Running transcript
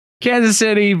Kansas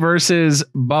City versus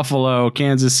Buffalo.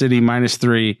 Kansas City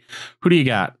 -3. Who do you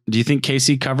got? Do you think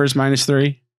KC covers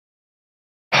 -3?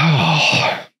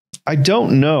 Oh, I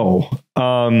don't know.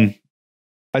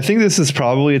 I think this is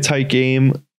probably a tight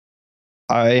game.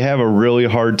 I have a really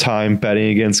hard time betting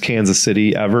against Kansas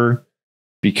City ever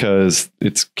because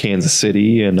it's Kansas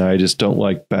City and I just don't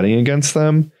like betting against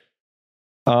them.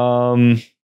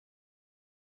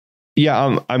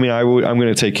 Yeah, I'm going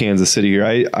to take Kansas City here.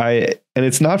 And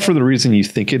it's not for the reason you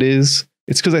think it is.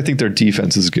 It's because I think their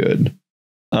defense is good,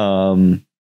 and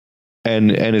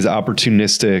is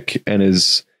opportunistic and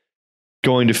is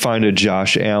going to find a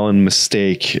Josh Allen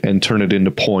mistake and turn it into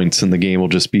points, and the game will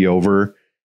just be over.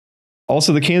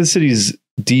 Also, Kansas City's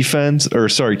offense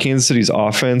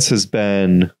has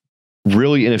been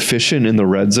really inefficient in the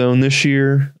red zone this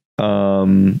year,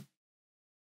 and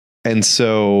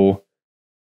so.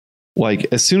 Like,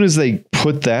 as soon as they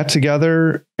put that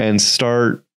together and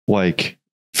start like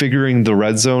figuring the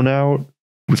red zone out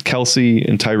with Kelsey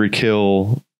and Tyreek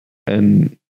Hill,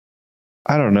 and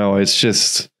I don't know,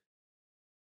 it's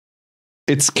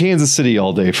Kansas City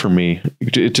all day for me.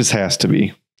 It just has to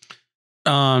be.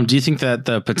 Do you think that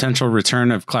the potential return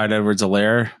of Clyde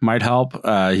Edwards-Helaire might help?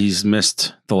 He's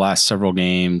missed the last several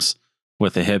games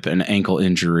with a hip and ankle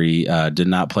injury. Did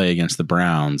not play against the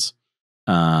Browns.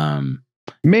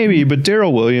 Maybe, but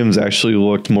Darrell Williams actually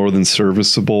looked more than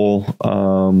serviceable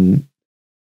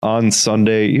on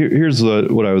Sunday. Here's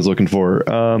what I was looking for.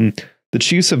 The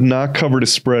Chiefs have not covered a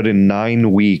spread in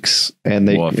 9 weeks, and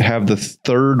they have the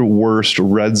third worst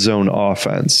red zone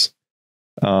offense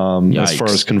as far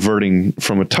as converting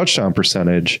from a touchdown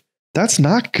percentage. That's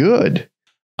not good.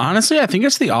 Honestly, I think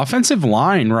it's the offensive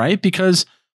line, right? Because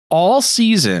all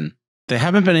season, they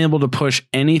haven't been able to push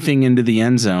anything into the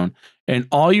end zone. And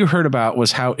all you heard about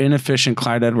was how inefficient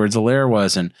Clyde Edwards-Helaire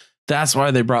was. And that's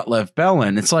why they brought Lev Bell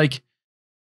in. It's like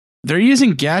they're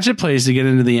using gadget plays to get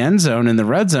into the end zone in the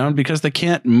red zone because they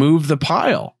can't move the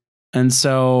pile. And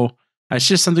so it's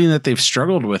just something that they've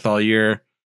struggled with all year.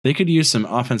 They could use some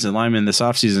offensive linemen this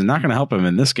offseason. Not going to help them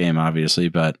in this game, obviously.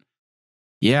 But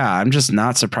yeah, I'm just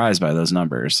not surprised by those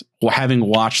numbers, having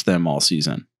watched them all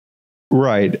season.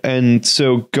 Right. And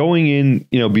so going in,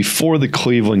 before the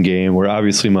Cleveland game, where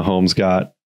obviously Mahomes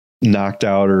got knocked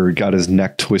out or got his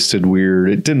neck twisted weird,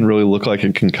 it didn't really look like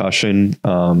a concussion.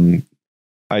 I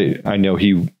know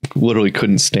he literally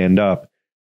couldn't stand up.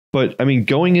 But I mean,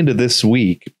 going into this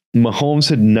week, Mahomes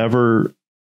had never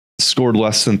scored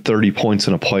less than 30 points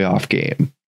in a playoff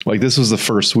game. Like, this was the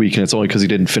first week, and it's only because he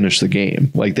didn't finish the game.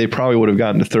 Like, they probably would have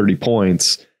gotten to 30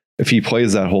 points if he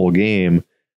plays that whole game.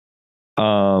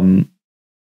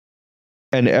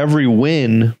 And every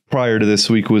win prior to this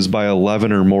week was by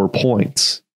 11 or more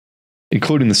points,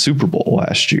 including the Super Bowl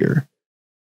last year,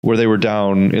 where they were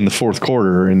down in the fourth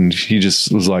quarter and he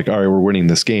just was like, all right, we're winning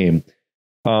this game.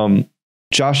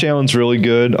 Josh Allen's really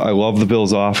good. I love the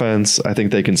Bills offense. I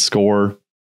think they can score.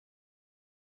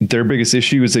 Their biggest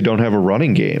issue is they don't have a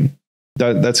running game.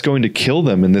 That's going to kill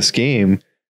them in this game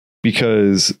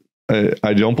because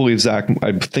I don't believe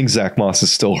I think Zach Moss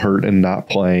is still hurt and not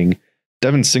playing.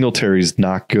 Devin Singletary's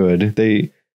not good.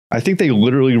 I think they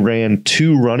literally ran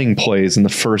 2 running plays in the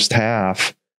first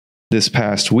half this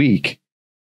past week.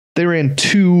 They ran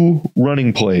 2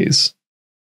 running plays.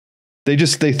 They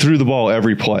threw the ball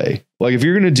every play. Like, if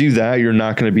you're going to do that, you're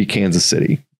not going to beat Kansas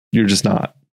City. You're just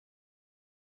not.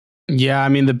 Yeah, I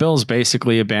mean, the Bills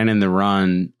basically abandoned the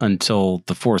run until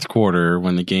the fourth quarter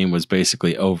when the game was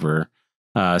basically over.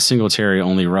 Singletary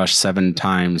only rushed 7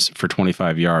 times for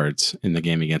 25 yards in the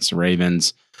game against the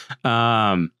Ravens,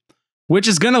 which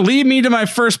is going to lead me to my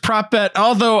first prop bet.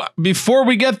 Although before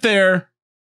we get there,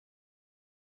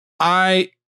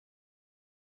 I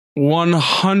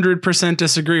 100%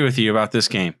 disagree with you about this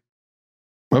game.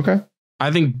 Okay.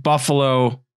 I think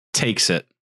Buffalo takes it.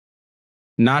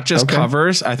 Not just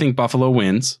covers. I think Buffalo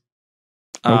wins.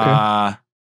 Okay.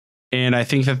 And I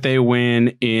think that they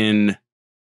win in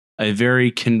a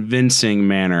very convincing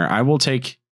manner. I will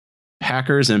take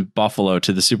Packers and Buffalo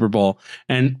to the Super Bowl.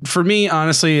 And for me,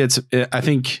 honestly, I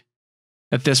think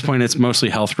at this point, it's mostly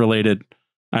health related.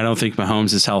 I don't think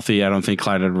Mahomes is healthy. I don't think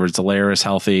Clyde Edwards-Helaire is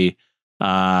healthy.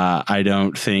 I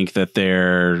don't think that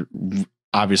they're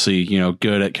obviously,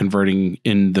 good at converting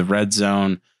in the red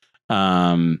zone.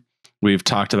 We've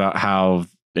talked about how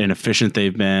inefficient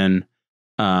they've been,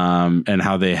 and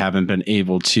how they haven't been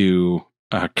able to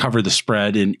cover the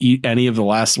spread in any of the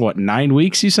last, 9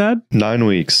 weeks, you said? 9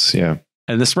 weeks, yeah.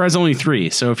 And the spread's only 3.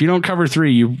 So if you don't cover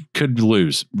 3, you could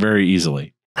lose very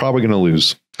easily. Probably going to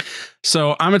lose.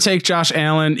 So I'm going to take Josh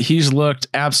Allen. He's looked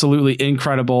absolutely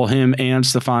incredible, him and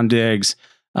Stephon Diggs.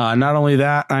 Not only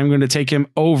that, I'm going to take him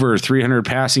over 300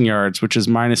 passing yards, which is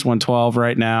minus 112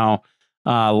 right now.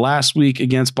 Last week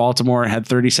against Baltimore, had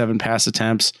 37 pass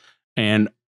attempts and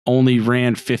only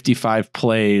ran 55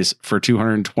 plays for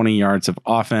 220 yards of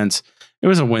offense. It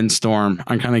was a windstorm.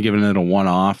 I'm kind of giving it a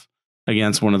one-off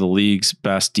against one of the league's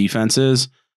best defenses.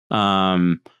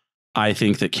 I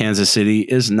think that Kansas City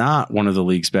is not one of the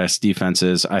league's best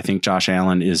defenses. I think Josh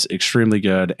Allen is extremely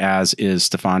good, as is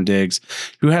Stephon Diggs,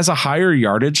 who has a higher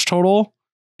yardage total.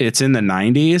 It's in the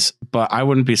 90s, but I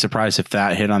wouldn't be surprised if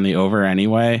that hit on the over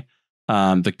anyway.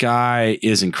 The guy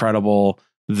is incredible.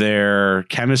 Their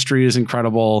chemistry is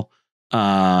incredible.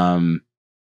 I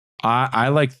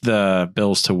like the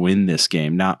Bills to win this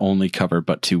game, not only cover,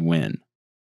 but to win.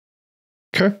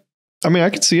 Okay. I mean, I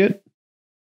could see it.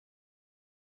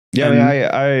 Yeah, I mean,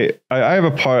 I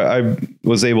have I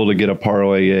was able to get a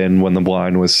parlay in when the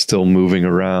line was still moving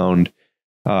around.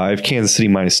 I have Kansas City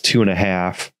minus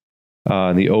 2.5,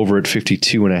 and the over at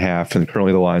 52.5, and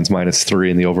currently the line's minus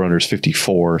 3, and the over under is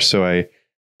 54. So I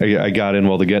got in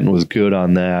while the getting was good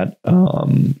on that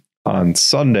on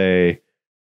Sunday.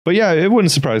 But yeah, it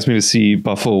wouldn't surprise me to see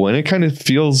Buffalo win. It kind of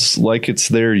feels like it's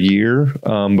their year,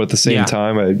 but at the same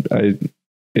time,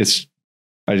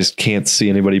 I just can't see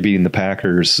anybody beating the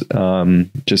Packers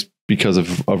just because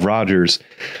of Rodgers.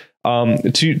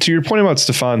 To your point about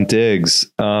Stephon Diggs,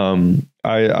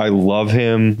 I love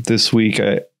him this week.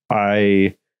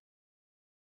 You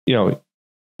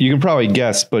can probably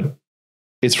guess, but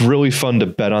it's really fun to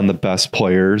bet on the best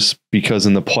players because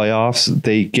in the playoffs,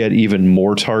 they get even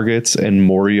more targets and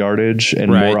more yardage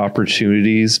and more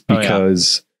opportunities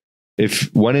because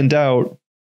if when in doubt,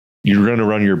 you're going to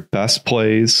run your best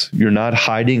plays. You're not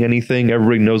hiding anything.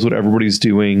 Everybody knows what everybody's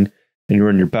doing. And you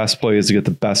run your best plays to get the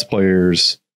best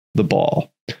players the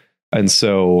ball. And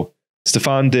so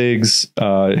Stephon Diggs,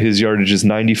 his yardage is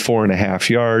 94.5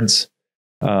 yards.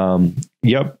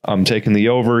 Yep, I'm taking the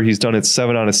over. He's done it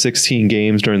 7 out of 16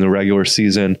 games during the regular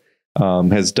season.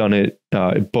 Has done it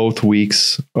both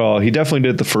weeks. Well, he definitely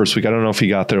did the first week. I don't know if he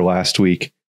got there last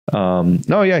week.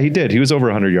 No, yeah, he did. He was over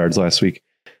 100 yards last week.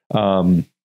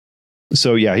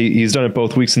 So yeah, he's done it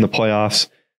both weeks in the playoffs.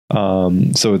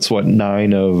 So it's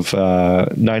 9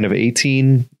 of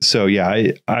 18. So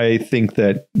yeah, I think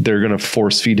that they're going to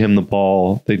force feed him the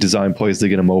ball. They design plays to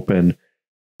get him open.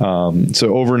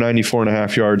 So over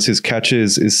 94.5 yards, his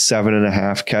catches is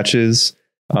 7.5 catches.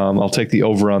 I'll take the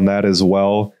over on that as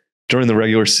well. During the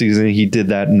regular season, he did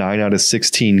that 9 out of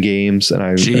 16 games. And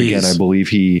I believe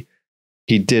he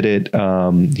did it.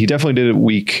 He definitely did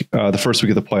it the first week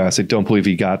of the playoffs. I don't believe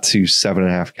he got to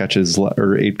 7.5 catches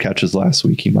or 8 catches last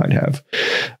week. He might have.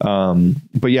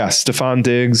 But yeah, Stephon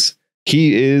Diggs,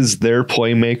 he is their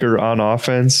playmaker on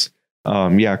offense.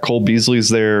 Cole Beasley's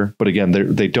there, but again,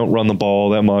 they don't run the ball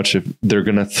that much. If they're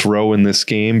going to throw in this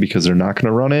game because they're not going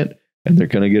to run it and they're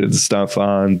going to get the stuff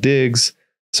on Diggs.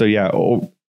 So yeah,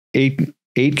 8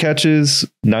 catches,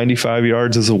 95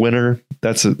 yards as a winner.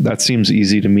 That seems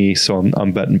easy to me. So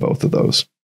I'm betting both of those.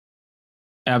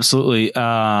 Absolutely.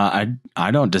 I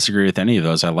don't disagree with any of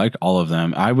those. I like all of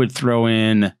them. I would throw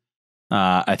in,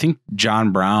 I think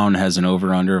John Brown has an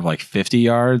over under of like 50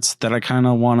 yards that I kind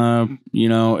of want to,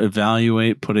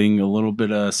 evaluate putting a little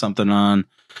bit of something on.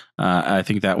 I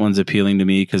think that one's appealing to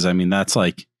me because I mean, that's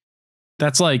like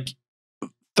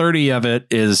 30 of it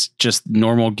is just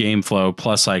normal game flow.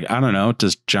 Plus, like, I don't know,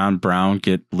 does John Brown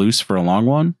get loose for a long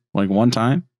one, like one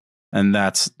time? And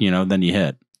that's, then you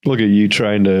hit. Look at you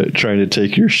trying to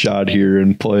take your shot here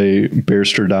and play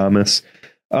Bearstradamus.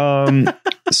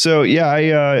 So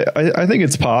yeah, I think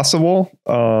it's possible.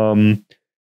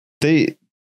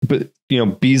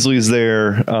 Beasley's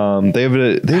there. They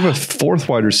have a fourth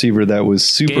wide receiver that was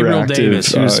super Gabriel active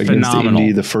Davis, who's against phenomenal.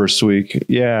 Indy the first week.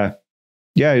 Yeah,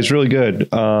 he's really good.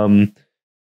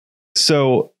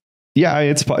 So yeah,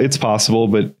 it's possible,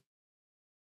 but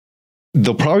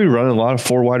they'll probably run a lot of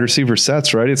 4 wide receiver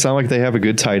sets, right? It's not like they have a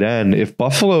good tight end. If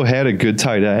Buffalo had a good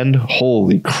tight end,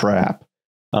 holy crap.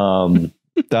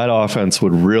 That offense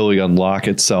would really unlock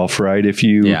itself, right? If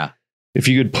you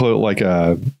could put like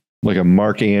a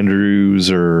Mark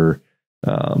Andrews or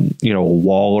a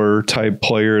Waller type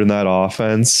player in that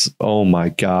offense, oh my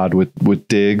God, with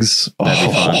Diggs,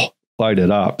 light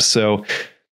it up. So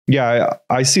yeah,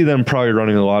 I see them probably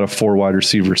running a lot of 4 wide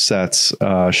receiver sets,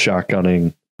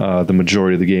 shotgunning the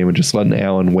majority of the game and just letting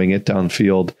Allen wing it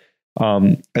downfield.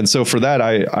 And so for that,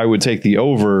 I would take the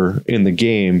over in the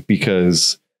game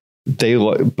because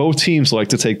both teams like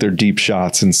to take their deep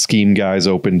shots and scheme guys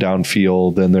open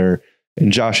downfield,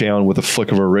 and Josh Allen with a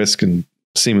flick of a wrist can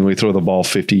seemingly throw the ball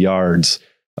 50 yards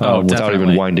without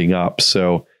even winding up.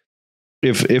 So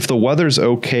if the weather's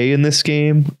okay in this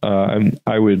game, I'm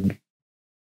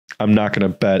not going to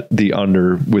bet the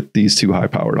under with these two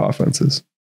high-powered offenses.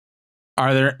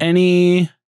 Are there any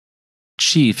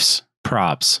Chiefs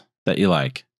props that you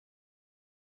like?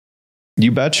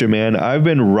 You betcha, man. I've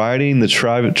been riding the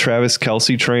Travis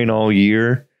Kelce train all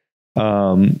year.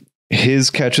 His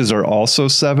catches are also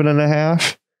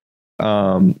 7.5.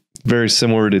 Very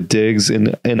similar to Diggs,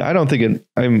 and I don't think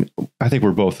I think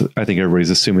everybody's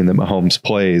assuming that Mahomes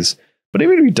plays, but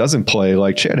even if he doesn't play,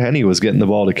 like Chad Henne was getting the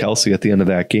ball to Kelce at the end of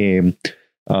that game.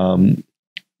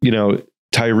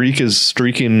 Tyreek is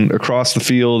streaking across the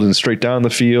field and straight down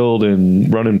the field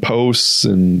and running posts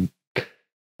and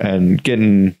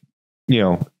getting,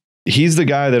 he's the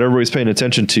guy that everybody's paying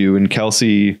attention to, and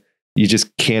Kelce, you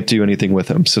just can't do anything with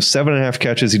him. So 7.5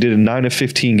 catches. He did in 9 of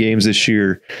 15 games this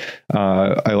year.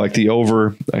 I like the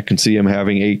over. I can see him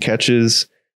having 8 catches.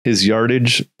 His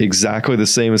yardage, exactly the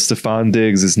same as Stephon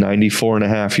Diggs, is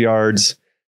 94.5 yards.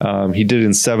 He did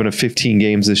in 7 of 15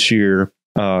 games this year.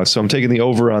 So I'm taking the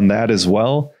over on that as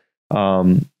well.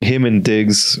 Him and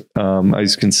Diggs,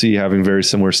 as you can see, having very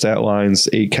similar stat lines,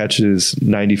 8 catches,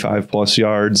 95 plus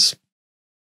yards.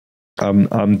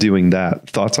 I'm doing that.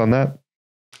 Thoughts on that?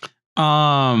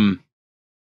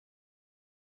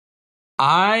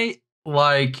 I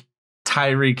like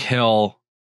Tyreek Hill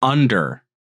under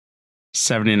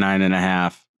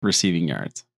 79.5 receiving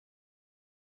yards.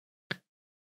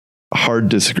 Hard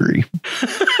disagree.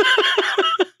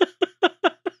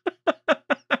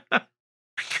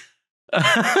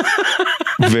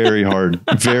 Very hard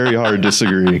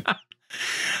disagree.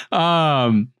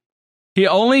 He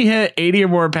only hit 80 or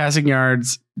more passing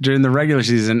yards during the regular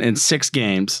season in 6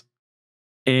 games,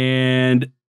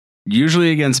 and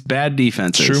usually against bad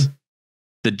defenses. True.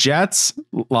 The Jets,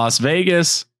 Las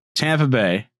Vegas, Tampa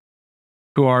Bay,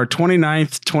 who are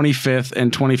 29th, 25th,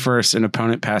 and 21st in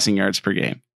opponent passing yards per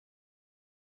game.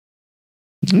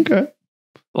 Okay.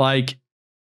 Like,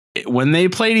 when they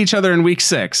played each other in week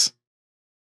 6,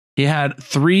 he had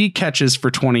 3 catches for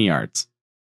 20 yards.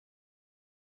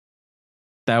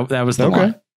 That was the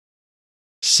line.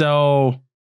 So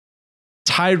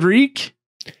Tyreek.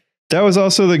 That was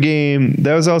also the game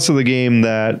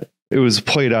that it was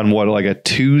played on like a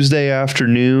Tuesday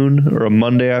afternoon or a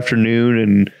Monday afternoon,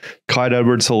 and Clyde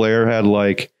Edwards-Helaire had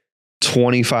like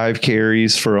 25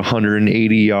 carries for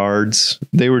 180 yards.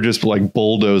 They were just like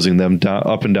bulldozing them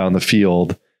up and down the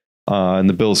field, and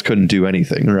the Bills couldn't do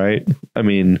anything. Right? I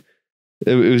mean,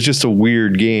 it was just a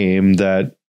weird game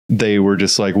that they were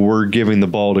just like, we're giving the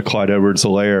ball to Clyde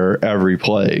Edwards-Helaire every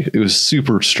play. It was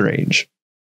super strange.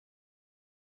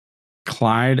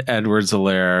 Clyde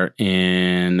Edwards-Helaire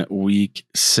in week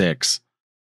 6,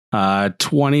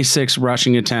 26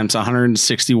 rushing attempts,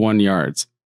 161 yards.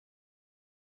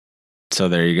 So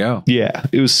there you go. Yeah,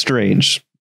 it was strange.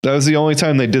 That was the only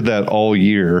time they did that all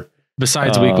year.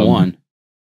 Besides week 1.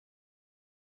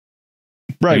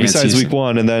 Right, besides week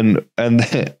 1, and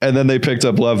then they picked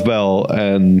up Lev Bell,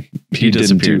 and he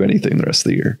didn't do anything the rest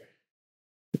of the year.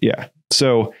 Yeah.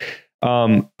 So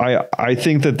I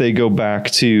think that they go back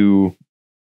to,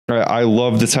 I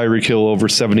love the Tyreek Hill over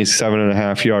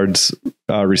 77.5 yards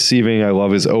receiving. I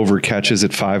love his over catches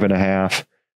at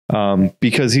 5.5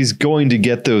 because he's going to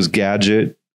get those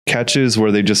gadget catches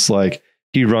where they just like,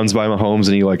 he runs by Mahomes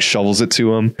and he like shovels it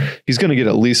to him. He's going to get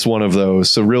at least one of those.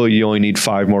 So really you only need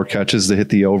 5 more catches to hit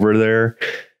the over there.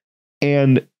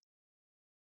 And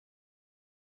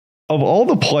of all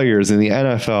the players in the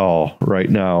NFL right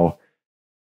now,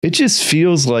 it just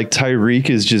feels like Tyreek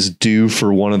is just due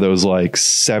for one of those like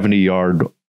 70-yard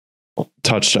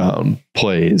touchdown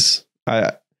plays.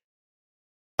 I'm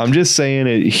just saying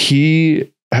it. He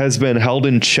has been held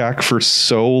in check for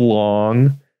so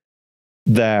long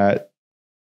that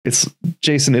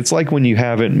it's like when you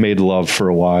haven't made love for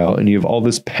a while and you have all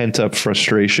this pent up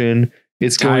frustration.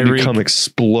 It's going to come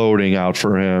exploding out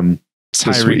for him.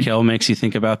 Tyreek Hill makes you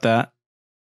think about that.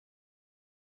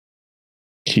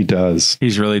 He does.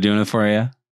 He's really doing it for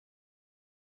you.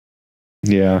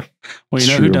 Yeah. Well, you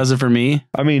know who does it for me?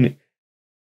 I mean,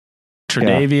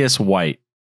 Tre'Davious White,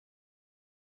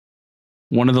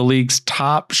 one of the league's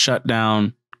top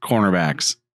shutdown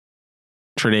cornerbacks.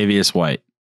 Tre'Davious White.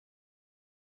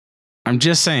 I'm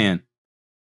just saying,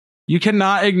 you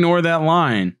cannot ignore that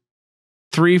line.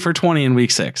 3 for 20 in week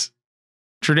 6.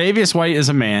 Tre'Davious White is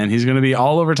a man. He's going to be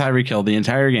all over Tyreek Hill the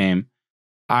entire game.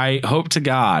 I hope to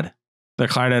God that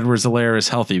Clyde Edwards-Helaire is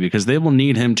healthy because they will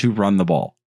need him to run the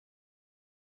ball.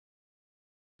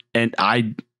 And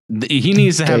he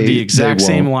needs to have the exact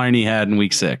same line he had in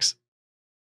week 6.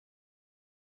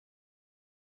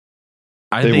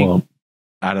 I don't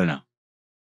know.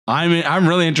 I'm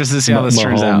really interested to see how this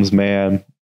turns out. Mahomes, man,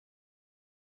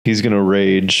 he's gonna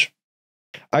rage.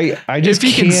 I just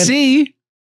if you can see.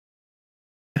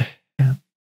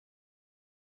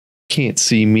 Can't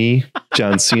see me,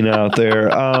 John Cena out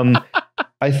there.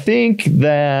 I think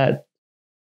that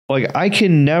like I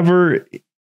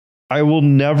will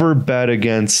never bet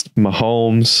against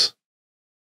Mahomes.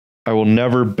 I will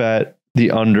never bet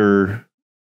the under.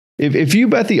 If you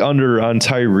bet the under on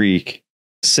Tyreek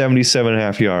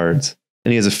 77.5 yards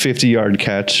and he has a 50-yard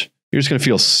catch, you're just going to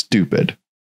feel stupid.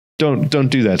 Don't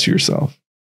do that to yourself.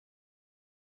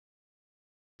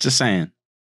 Just saying.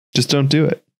 Just don't do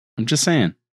it. I'm just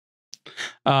saying.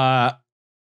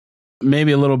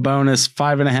 Maybe a little bonus.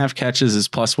 5.5 catches is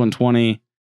plus 120.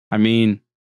 I mean,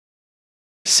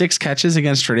 6 catches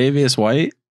against Tre'Davious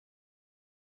White.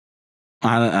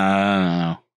 I don't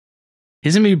know.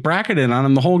 He's gonna be bracketed on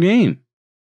him the whole game.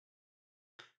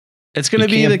 It's gonna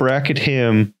be bracket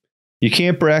him. You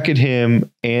can't bracket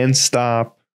him and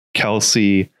stop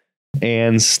Kelsey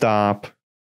and stop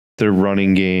their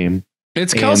running game.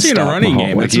 It's Kelsey in a running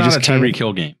game. It's not a Tyreek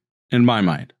Hill game in my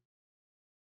mind.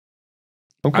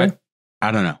 Okay.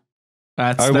 I don't know.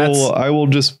 I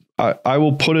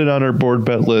will put it on our board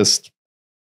bet list.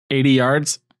 80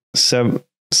 yards.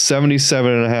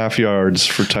 77.5 yards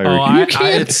for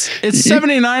Tyreek. It's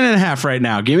 79.5 right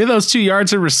now. Give me those 2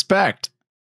 yards of respect.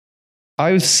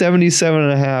 I have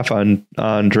 77.5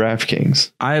 on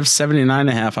DraftKings. I have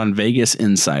 79.5 on Vegas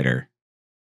Insider.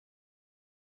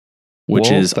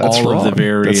 Which is all wrong. Of the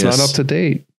various. That's not up to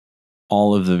date.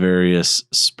 All of the various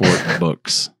sport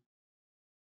books.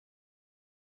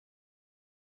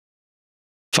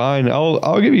 Fine,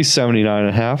 I'll give you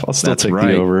 79.5. I'll still take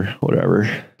the over,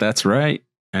 whatever. That's right.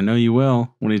 I know you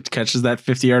will. When he catches that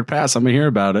 50-yard pass, I'm going to hear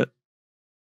about it.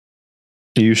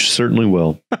 You certainly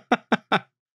will. All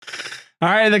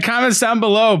right, in the comments down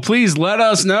below, please let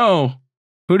us know.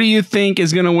 Who do you think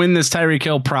is going to win this Tyreek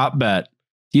Hill prop bet?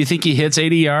 Do you think he hits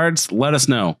 80 yards? Let us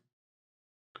know.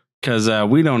 Because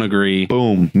we don't agree.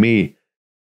 Boom, me.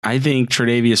 I think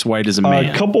Tre'Davious White is a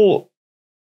man.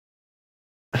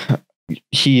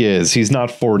 He is. He's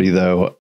not 40, though.